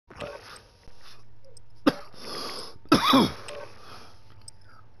Oh,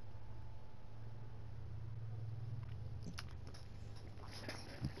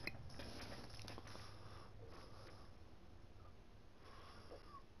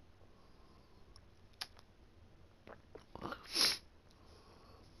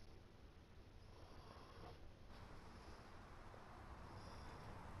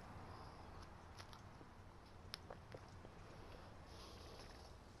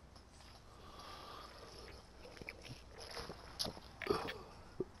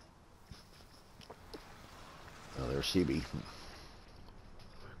 there's CB.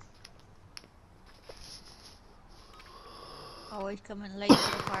 Always coming late to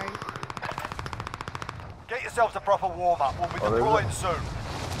the party. Get yourselves a proper warm-up. We'll be deploying soon.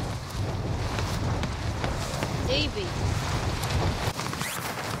 Davey.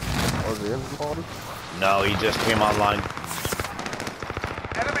 Was he in the party? No, he just came online.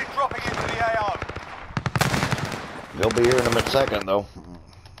 Enemy dropping into the AO. He'll be here in a second, though.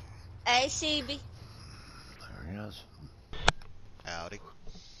 Hey, CB. There he is. Howdy.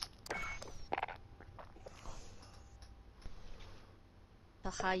 So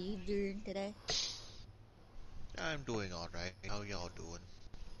how you doing today? I'm doing alright. How y'all doing?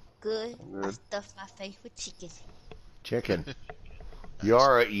 Good. I Good. stuffed my face with chicken. Chicken. You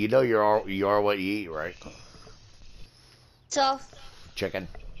are what you eat, right? So, Chicken.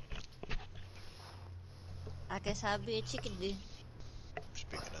 I guess I'll be a chicken dude.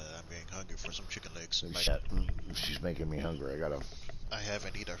 Speaking of that, I'm getting hungry for some chicken legs. Shit. She's making me hungry. I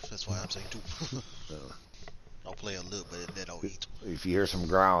haven't either. That's why I'm saying too. I'll play a little bit and then I'll eat. If you hear some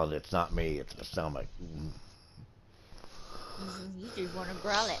growling, it's not me. It's my stomach. You just want to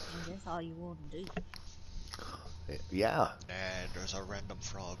growl at me. That's all you want to do. Yeah. And there's a random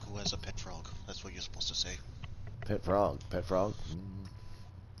frog who has a pet frog. That's what you're supposed to say. Pet frog. Pet frog.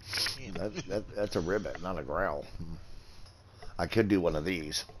 Yeah. That's a ribbit, not a growl. I could do one of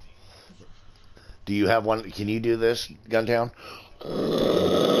these. Do you have one? Can you do this, Guntown?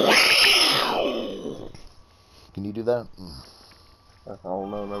 Can you do that? I don't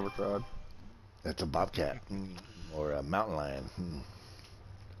know, never tried. That's a bobcat or a mountain lion.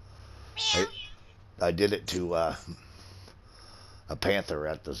 I did it to a panther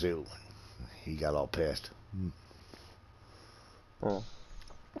at the zoo. He got all pissed. Oh.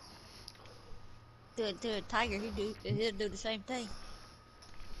 To a tiger, he'll do the same thing.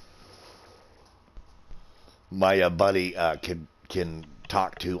 My buddy can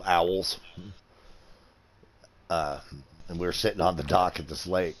talk to owls. And we were sitting on the dock at this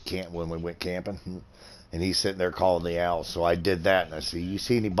lake when we went camping, and he's sitting there calling the owls. So I did that, and I said, "You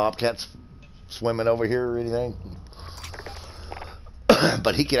see any bobcats swimming over here or anything?"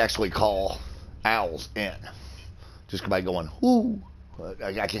 But he could actually call owls in just by going whoo.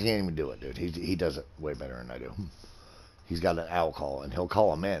 I can't even do it, dude. He does it way better than I do. He's got an owl call, and he'll call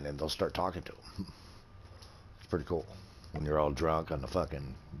them in, and they'll start talking to him. It's pretty cool when you're all drunk on the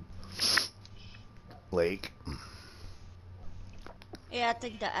fucking lake. Yeah, I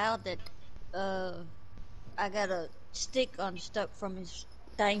think the owl that I got a stick on stuck from his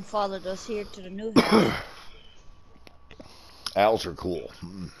thing followed us here to the new house. Owls are cool.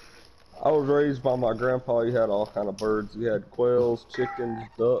 I was raised by my grandpa. He had all kind of birds. He had quails, chickens,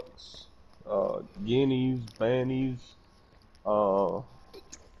 ducks, guineas, bannies, all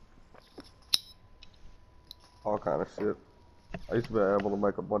kind of shit. I used to be able to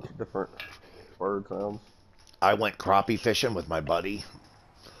make a bunch of different bird sounds. I went crappie fishing with my buddy.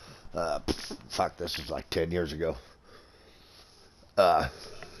 Fuck, this was like 10 years ago.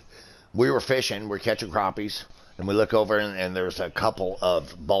 We were fishing, we're catching crappies, and we look over and there's a couple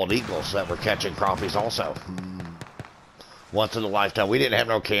of bald eagles that were catching crappies also. Once in a lifetime. We didn't have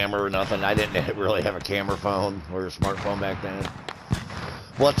no camera or nothing. I didn't really have a camera phone or a smartphone back then.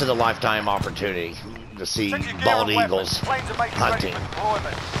 Once in a lifetime opportunity to see bald eagles hunting,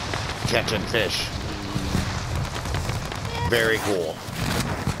 catching fish. Very cool.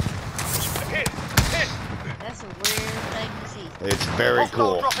 That's a weird thing to see. It's very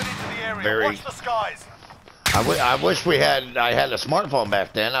cool. Very. Watch the skies. I wish I had a smartphone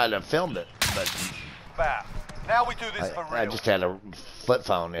back then. I'd have filmed it, but Bam. Now we do this for real. I just had a flip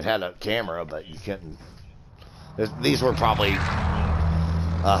phone. It had a camera, but you couldn't. These were probably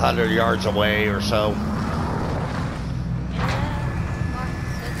 100 yards away or so.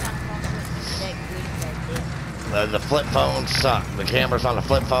 The flip phones suck. The cameras on the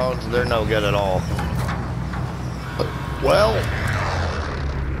flip phones, they're no good at all. Well,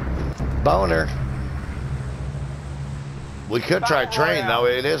 Boner. We could try train, though.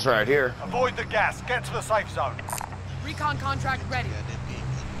 It is right here. Avoid the gas. Get to the safe zone. Recon contract ready.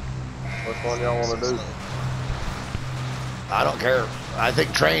 Which one y'all want to do? I don't care. I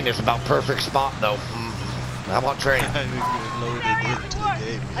think train is about perfect spot though. How about train? Loaded into the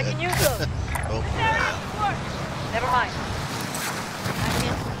game. I can use those. Oh, yeah. Never mind.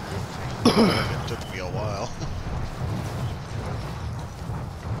 It took me a while.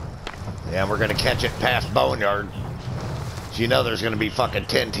 Yeah, we're gonna catch it past Boneyard. So you know there's gonna be fucking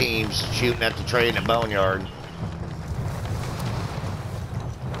 10 teams shooting at the train at Boneyard.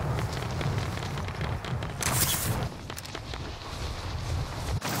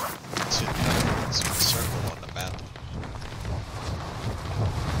 It's a circle on the map.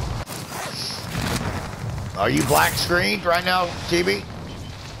 Are you black screened right now, TB?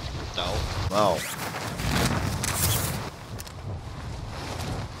 No. Oh.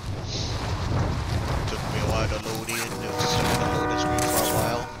 Took me a while to load in. It was stuck in the loading screen for a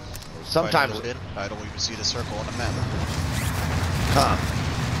while. Sometimes. Load in, I don't even see the circle on the map. Huh.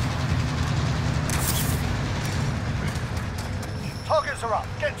 Targets are up.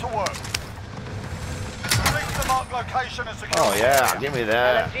 Get to work. Reach the marked location and secure. Oh yeah, give me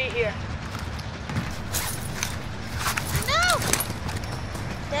that. LMG here. No!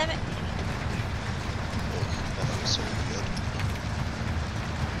 Damn it. Oh, that was so good.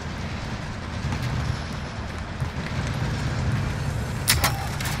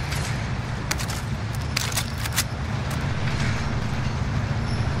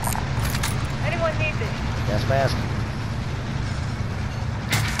 Anyone need this? Gas mask.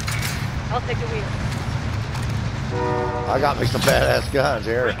 I'll take the wheel. I got me some badass guns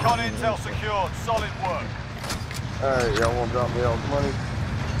here. Recon intel secured. Solid work. Alright, y'all wanna drop me all the money?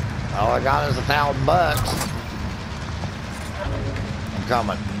 All I got is $1,000. I'm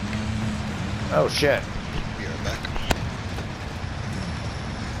coming. Oh shit. Be right back.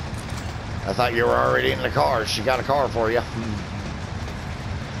 I thought you were already in the car. She got a car for you.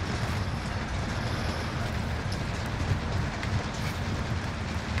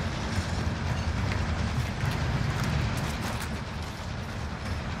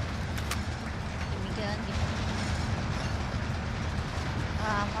 Give me gun.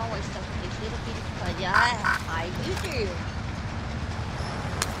 I'm always stuck with these little bitty because I do too.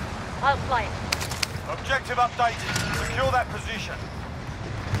 I'll fly it. Objective updated. Secure that position.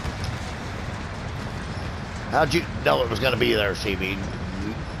 How'd you know it was going to be there, CB?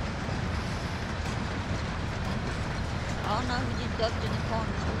 Oh no, he just ducked in the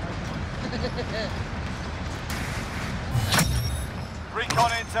corner somewhere.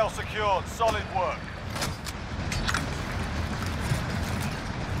 Recon intel secured. Solid work.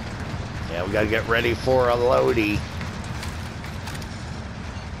 Yeah, we got to get ready for a loadie.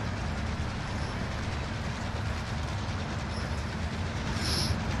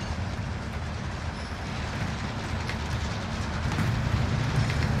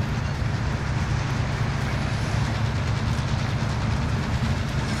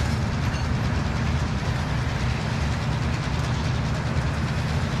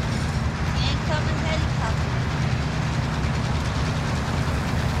 Incoming helicopter.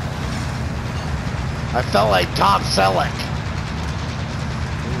 I felt like Tom Selleck.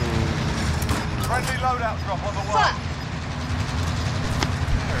 Friendly loadout drop on the way. Fuck!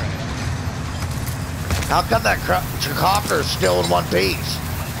 How come that Chakother's still in one piece?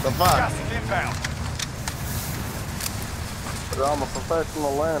 The fuck? Gas is inbound. But I'm a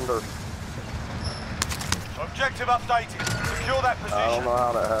professional lander. Objective updated. Secure that I don't position. know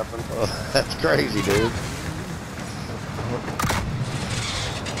how that happened. That's crazy, dude.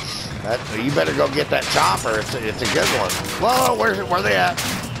 You better go get that chopper. It's a good one. Whoa, where they at?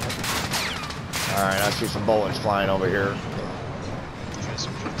 All right, I see some bullets flying over here. Try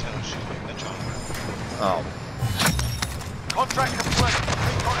some intel shooting the chopper. Oh, Contract complete.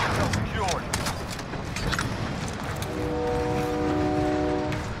 Recon intel secured.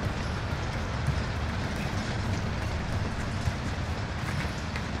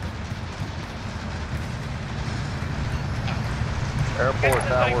 Airport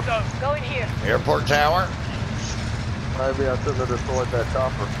tower. Go in here. airport tower. Maybe I shouldn't have destroyed that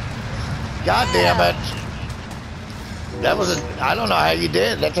chopper. God damn it. That was I don't know how you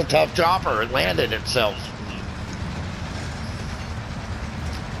did. That's a tough chopper. It landed itself.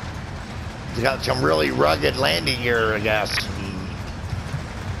 You got some really rugged landing gear, I guess.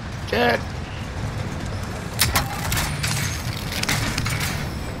 Shit.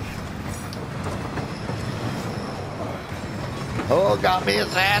 Oh, got me a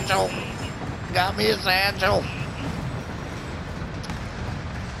satchel. Got me a satchel.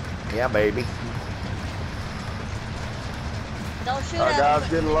 Yeah, baby. Don't shoot Our at guys them.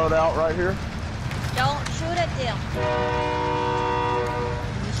 getting load out right here. Don't shoot at them.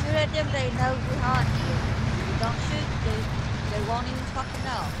 When you shoot at them, they know you're hunting. don't shoot, they won't even fucking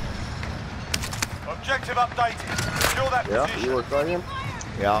know. Objective updated. Secure that Yeah, position. you were saying?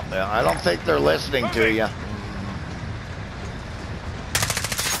 Yeah, I don't think they're listening to you.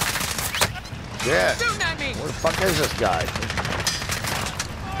 Yeah. Where the fuck is this guy?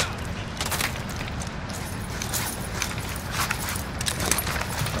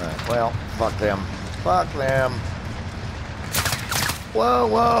 Alright, well, fuck them. Fuck them. Whoa,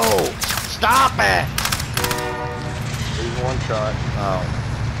 whoa! Stop it! He's one shot. Oh.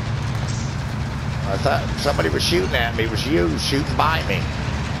 I thought somebody was shooting at me. It was you shooting by me.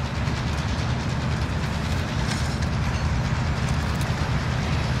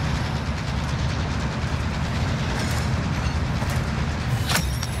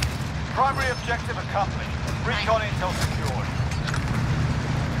 Primary objective accomplished. Recon intel secured.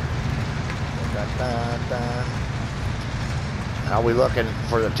 How we looking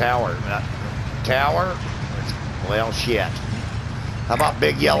for the tower? Tower? Well, shit. How about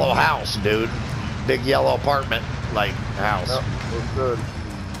big yellow house, dude? Big yellow apartment, like, house. Yep, looks good.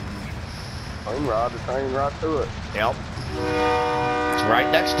 I can ride the train right to it. Yep. It's right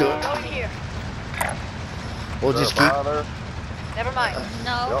next to it. Going here. We'll just keep... There. Never mind.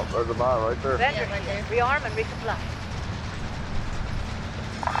 No. Yep, there's a buy right there. Vendor Yeah, right here. there. Rearm and resupply.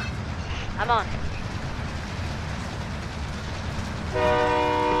 I'm on it.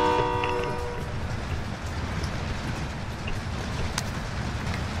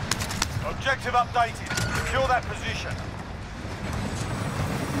 Objective updated. Secure that position.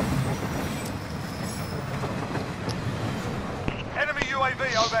 Enemy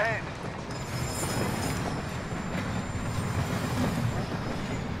UAV overhead.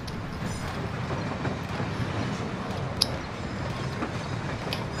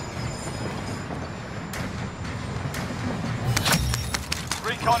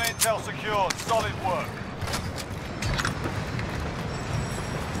 Recon intel secured. Solid work.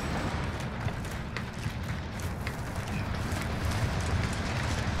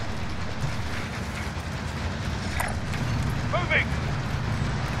 Moving.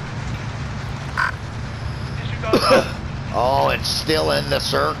 Disregard. Oh, it's still in the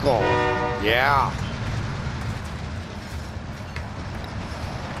circle. Yeah.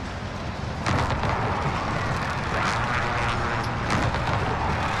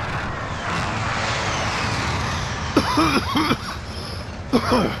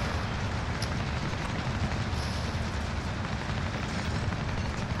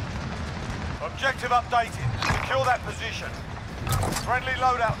 Objective updated. Secure that position. Friendly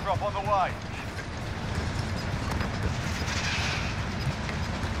loadout drop on the way.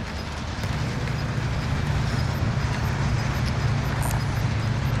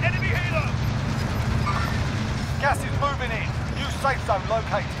 Enemy helo! Gas is moving in. New safe zone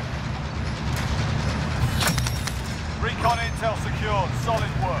located. Recon intel secured.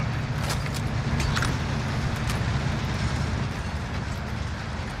 Solid work.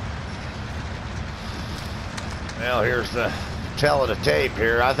 Well, here's the tell of the tape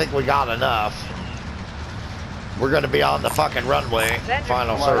here. I think we got enough. We're going to be on the fucking runway. Vendor.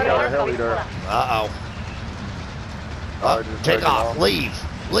 Final Come on, circle. got a heli there. Uh-oh. Alright, just Take take it off. off.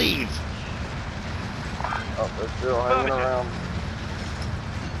 Leave. Leave. Oh, they're still hanging around.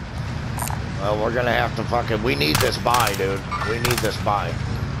 Well, we're going to have to fucking... We need this buy, dude. We need this buy.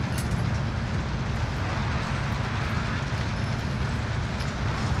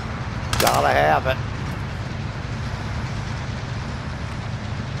 Gotta have it.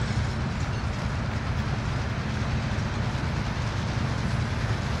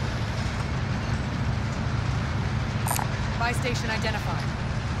 Buy station identified.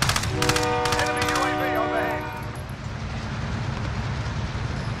 Enemy UAV overhead.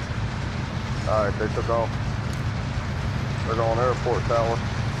 Alright, they took off. They're going airport tower.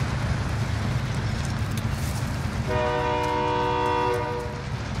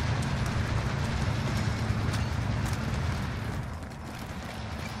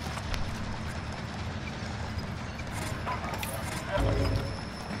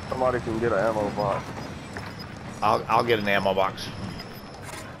 Somebody can get an ammo box. I'll get an ammo box.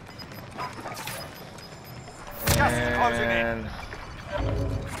 Gas is closing in.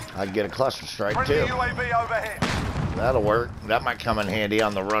 And I'd get a cluster strike Friendly too. UAV overhead. That'll work. That might come in handy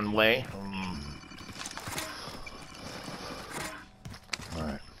on the runway.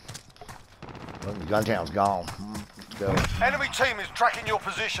 Alright. Well, the gun town's gone. Let's go. Enemy team is tracking your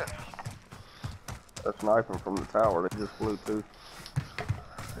position. They're sniping from the tower. They just flew too.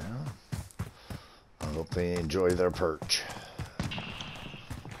 I hope they enjoy their perch.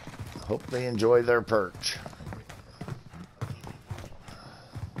 Hope they enjoy their perch.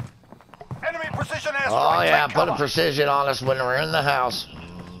 Enemy precision airstrike. Oh yeah, Take put a cover. precision on us when we're in the house.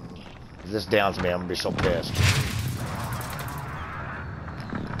 If this downs me, I'm gonna be so pissed.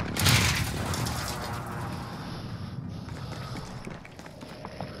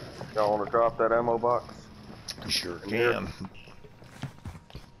 Y'all want to drop that ammo box? Sure here. can.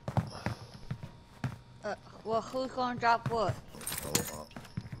 Well, who's gonna drop what?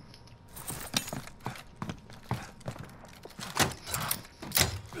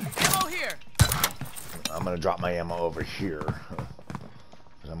 Ammo here. I'm gonna drop my ammo over here.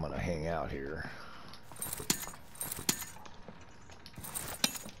 Cause I'm gonna hang out here.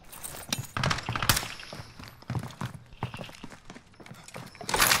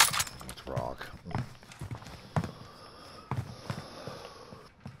 Let's rock.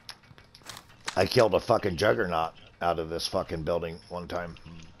 I killed a fucking juggernaut out of this fucking building one time.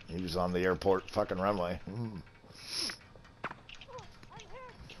 He was on the airport fucking runway.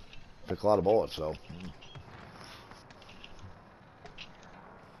 Took a lot of bullets though.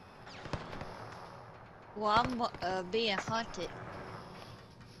 Well, I'm being hunted.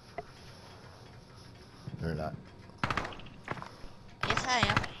 They're not. Yes, I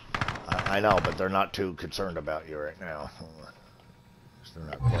am. I know, but they're not too concerned about you right now. They're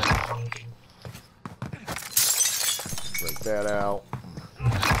not close. Break that out.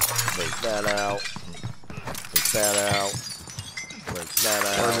 Break that out. Break that out. Break that I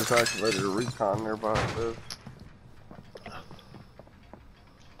out. just activated a recon nearby. It says.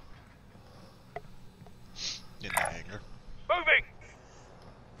 In the hangar. Moving.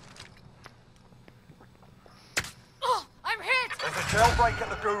 Oh, I'm hit. There's a jailbreak at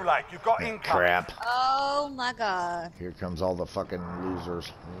the Gulag. You've got income. Crap. Oh my god. Here comes all the fucking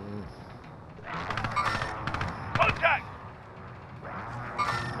losers. Contact.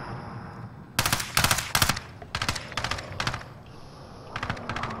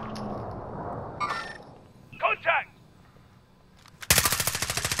 Contact.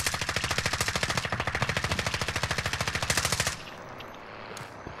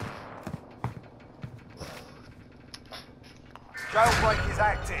 Jailbreak is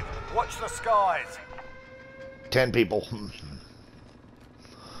active. Watch the skies. 10 people.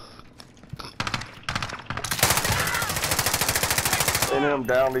 And them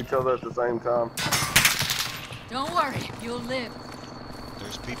downed each other at the same time. Don't worry, you'll live.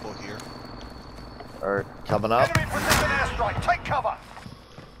 There's people here. Alright. Coming up. Enemy precision airstrike. Take cover.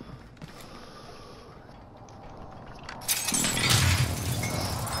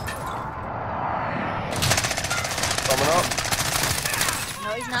 Coming up. No,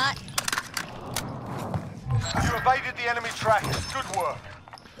 he's not. You evaded the enemy trackers. Good work.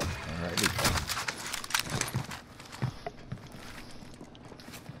 Alrighty.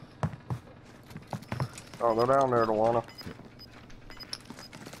 Oh, they're down there, Tawana.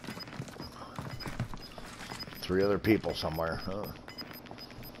 3 other people somewhere. Huh.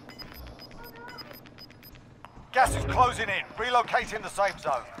 Gas is closing in. Relocating the safe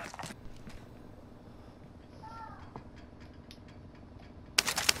zone.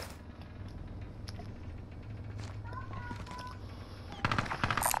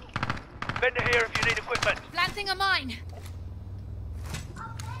 Vendor here if you need equipment. Planting a mine.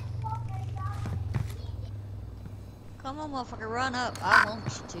 Come on, motherfucker, run up. I want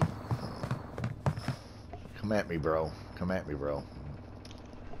you to. Come at me, bro. Come at me, bro.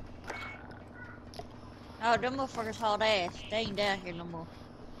 Oh, them motherfuckers hauled ass. They ain't down here no more.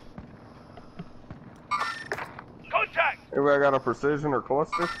 Contact! Anybody got a precision or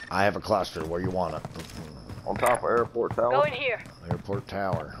cluster? I have a cluster. Where you want it? On top of Airport Tower? Go in here. Airport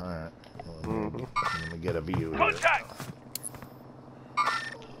Tower. Alright. Let me get a view here. Contact!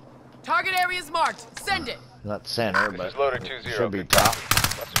 Target area's marked. Send it. Not center, but Loader 2-0. should be top.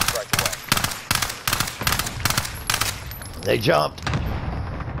 Let's strike away. They jumped. Yep,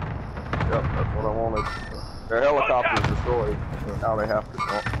 that's what I wanted. Their helicopter's destroyed. Now they have to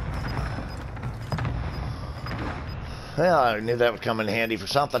jump. Yeah, I knew that would come in handy for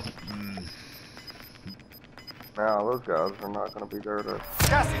something. Now those guys are not going to be there to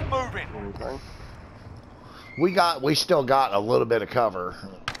Gas is moving. do anything. We still got a little bit of cover.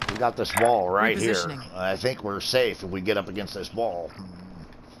 We got this wall right here. Repositioning. I think we're safe if we get up against this wall.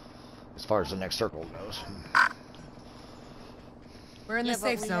 As far as the next circle goes. We're in the Yeah, but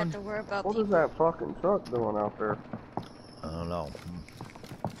safe we zone. have to worry about What is people that fucking truck doing out there? I don't know.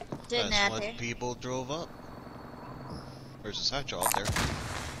 sitting That's out what there. people drove up. There's a satchel out there.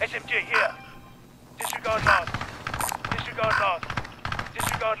 SMG here. Disregard last. Disregard last.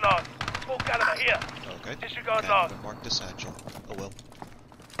 Disregard last. Small caliber here. Okay. Disregard Can't last. even mark the satchel. Oh well.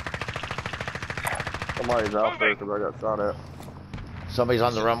 Somebody's out there because I got shot at. Somebody's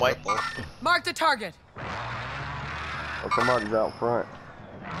on the runway. Purple. Mark the target. Oh, somebody's out front.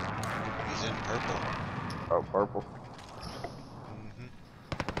 He's in purple. Oh, purple.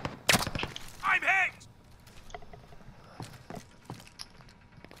 I'm hit!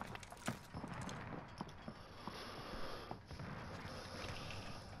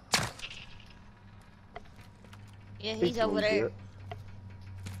 Yeah, he's over there. legit.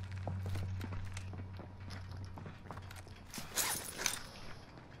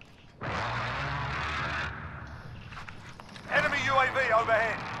 Enemy UAV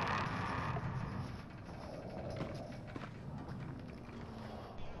overhead.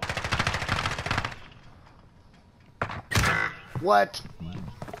 What?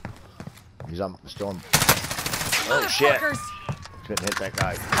 He's on. Still on. Oh shit! Motherfuckers. Couldn't hit that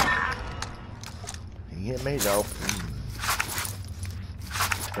guy. He hit me though.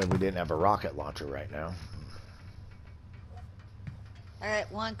 But we didn't have a rocket launcher right now.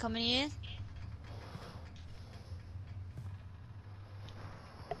 Alright, one coming in.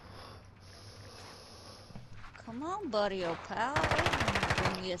 Come on, buddy, old pal.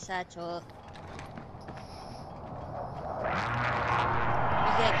 Bring me a satchel up.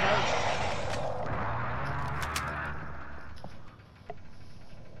 We got ghost.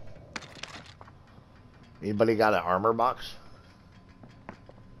 Anybody got an armor box?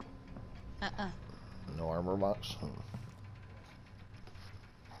 No armor box?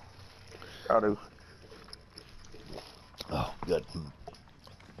 I do. Oh, good.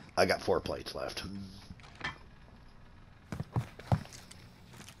 I got 4 plates left.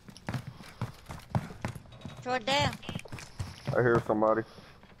 Throw it down. I hear somebody.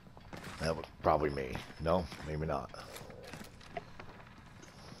 That was probably me. No, maybe not.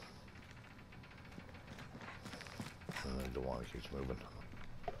 The one keeps moving.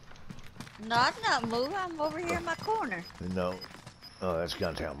 No, I'm not moving. I'm over here in my corner. No. Oh, that's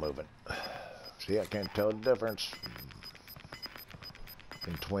Guntown moving. See, I can't tell the difference.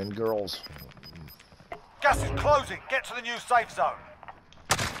 In twin girls. Gas is closing. Get to the new safe zone.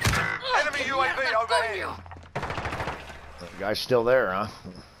 Enemy UAV overhead. That guy's still there, huh?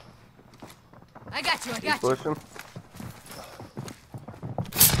 I got you. I He's got you. pushing.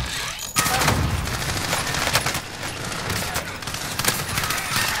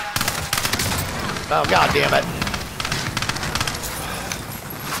 Oh, god damn it.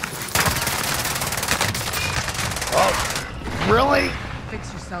 Oh, really?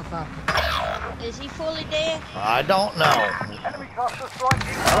 Fix yourself up. Is he fully dead? I don't know. Enemy cluster strike.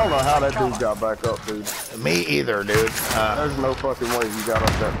 I don't know how that dude got back up, dude. Me either, dude. There's no fucking way you got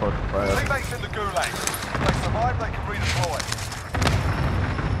up that fucking fast. Teammates in the gulag. If they survive, they can redeploy.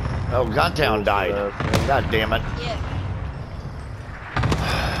 Oh, Guntown died. God damn it. Yeah.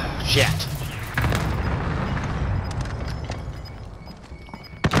 Shit.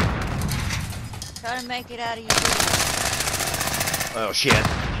 Try to make it out of your Oh, shit.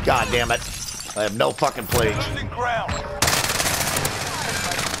 God damn it. I have no fucking plates. Losing ground.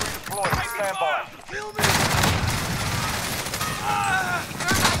 Redeploy. Stand by.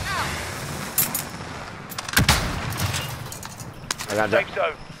 Safe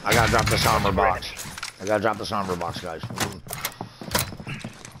zone. I gotta drop this armor box. I gotta drop this armor box, guys.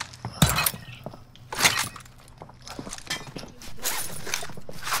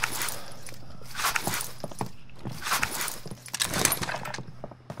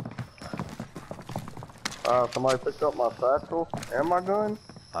 Somebody picked up my satchel and my gun.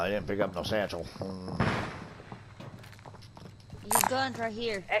 I didn't pick up no satchel. Your gun's right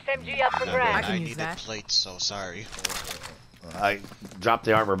here. SMG up for No, grabs. I can I use needed that. plates, so sorry. I dropped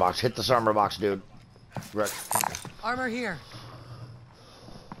the armor box. Hit this armor box, dude. Rick. Armor here.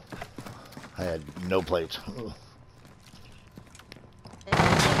 I had no plates. He's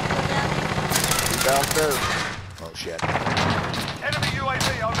downstairs. Oh, shit. Enemy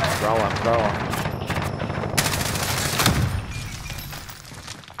UAV overhead. Throw him, throw him.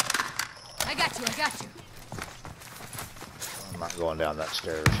 I got you. I got you. I'm not going down that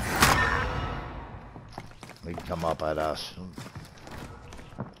stairs. He can come up at us.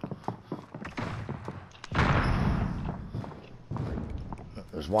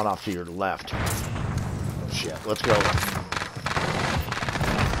 There's one off to your left. Oh, shit. Let's go.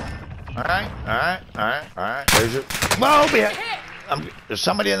 Alright, alright, alright, alright. There's your... Whoa, there's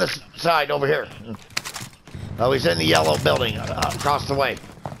somebody on this side over here. Oh, he's in the yellow building across the way.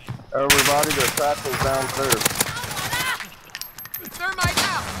 Everybody, their satchel's downstairs. Thermite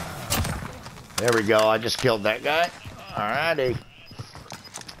out. There we go. I just killed that guy. Alrighty.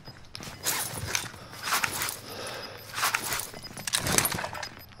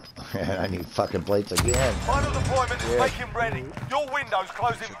 I need fucking plates again. Final deployment is making ready. Your window's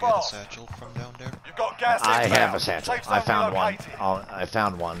closing Did you get a fast. satchel from down there? You've got gas I inbound. have a satchel. Safe zone I found one. relocated. Oh, I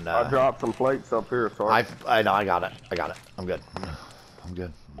found one. I dropped some plates up here, sorry. I know. I got it. I'm good. I'm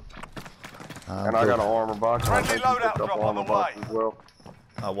good. And I got an armor box. I Friendly think you loadout picked up drop on armor the box way. as well.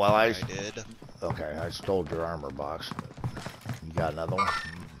 Well, I did. Okay, I stole your armor box. You got another one?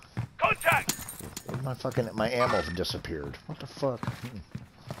 Contact! Where'd my ammo disappeared? What the fuck?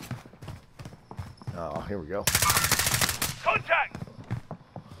 Oh, here we go. Contact!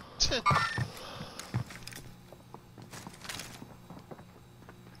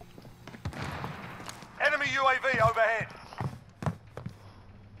 Enemy UAV overhead.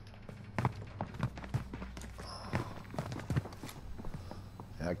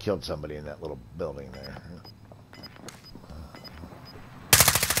 I killed somebody in that little building there.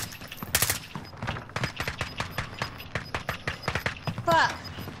 Fuck.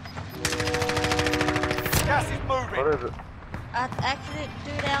 Gas is moving. What is it? I actually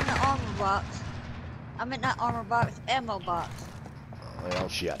threw down the armor box. I meant not armor box, ammo box. Well,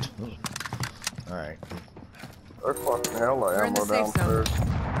 shit. Alright. There's fucking hell of We're in the ammo safe zone. downstairs.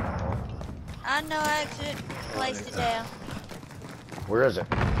 I know I actually placed it down. Where is it?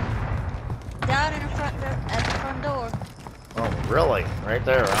 Down in the front door, at the front door. Oh, really? Right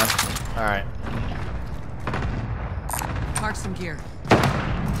there, huh? Alright. Mark some gear.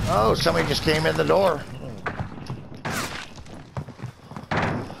 Oh, somebody just came in the door.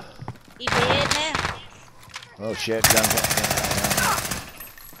 He dead now. Oh, shit.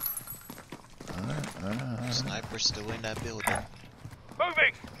 Sniper's still in that building.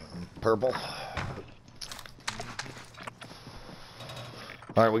 Moving. Purple.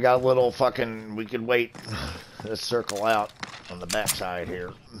 Alright, we got a little fucking... We could wait. Let's circle out on the backside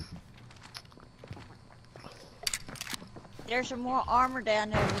here. There's some more armor down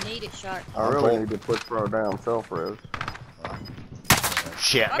there. We need it, Shark. I really need to push throw down self-res.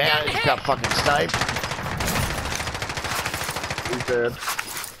 Shit, man. I just got fucking sniped. He's dead.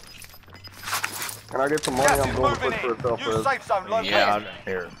 Can I get some money? Gas I'm is going to moving push for a in. Use self-res. safe zone located. Yeah,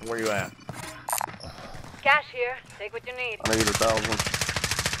 here. Where you at? Cash here. Take what you need. I need 1,000.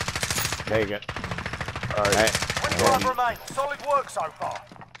 Take it. Alright. 25 remain. Solid work so far.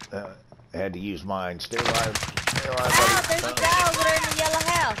 Had to use mine. Stay alive. Stay alive, Ah, buddy. there's a guy over there in the yellow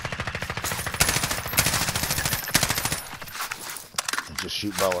house. Just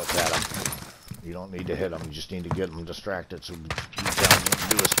shoot bullets at him. You don't need to hit him. You just need to get him distracted so he can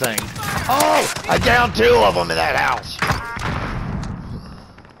do his thing. Oh! I downed 2 of them in that house.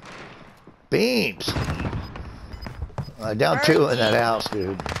 Beams. I downed 2 in that house,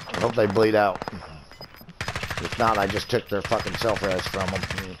 dude. I hope they bleed out. If not, I just took their fucking self-res from them.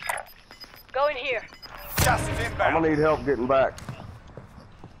 Go in here. Gas is I'm inbound. gonna need help getting back.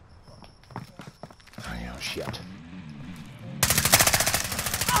 Oh, shit.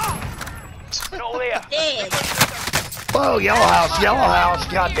 Not there. Dead. Whoa, yellow house, yellow house.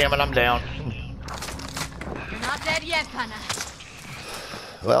 God damn it, I'm down. You're not dead yet, Pana.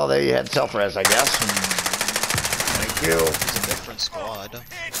 Well, they had self-res, I guess. Thank you. It's a different squad.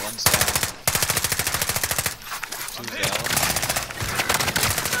 One's down. 2's down.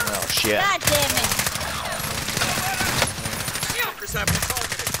 Oh, shit. God damn it.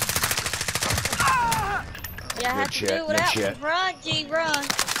 Yeah, I have to shit, do good without shit. run, G, run.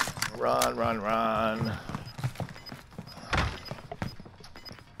 Run, run, run.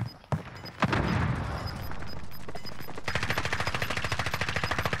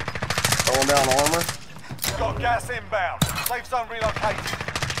 Throwing down armor. Got gas inbound. Safe zone relocated.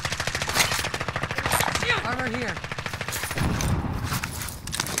 Armor here.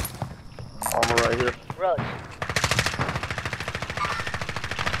 Armor right here. Road.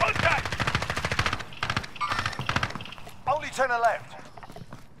 Contact. Only 10 are left.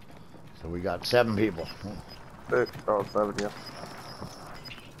 So we got 7 people. 6. Oh, 7, yeah.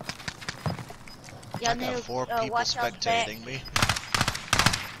 Y'all I need got to 4 people watch y'all's back. spectating me.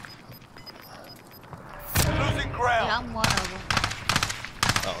 Losing ground. Yeah, I'm one of them.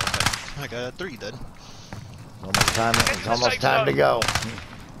 Oh, okay. I got 3 then. It's almost time to go.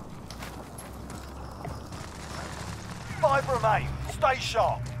 5 remain. Stay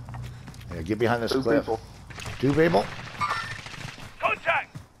sharp. Yeah, get behind this 2 cliff. people. 2 people?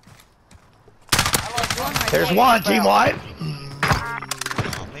 Contact. There's one right There's there. 1, Team White.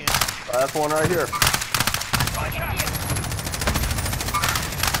 Oh man. That's one right here.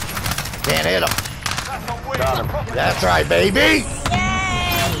 Can't hit him. That's a win. Got him. That's right, baby. Yay!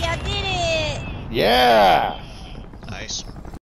 Y'all did it! Yeah.